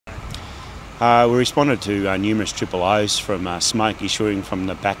We responded to numerous triple O's from smoke issuing from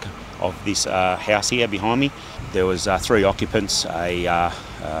the back of this house here behind me. There was 3 occupants, a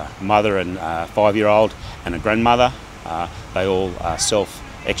mother and 5-year-old and a grandmother. They all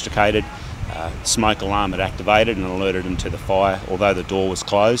self-extricated. Smoke alarm had activated and alerted them to the fire. Although the door was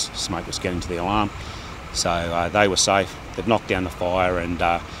closed, smoke was getting to the alarm. So they were safe. They've knocked down the fire, and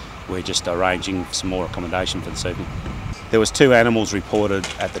we're just arranging some more accommodation for this evening. There was 2 animals reported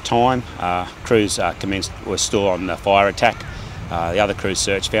at the time. Crews were still on the fire attack. The other crews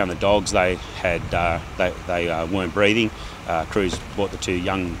search found the dogs. They weren't breathing. Crews brought the 2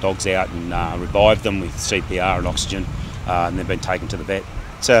 young dogs out and revived them with CPR and oxygen, and they've been taken to the vet.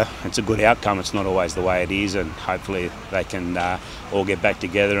 It's a good outcome. It's not always the way it is, and hopefully they can all get back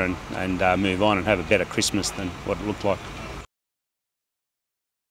together and move on and have a better Christmas than what it looked like.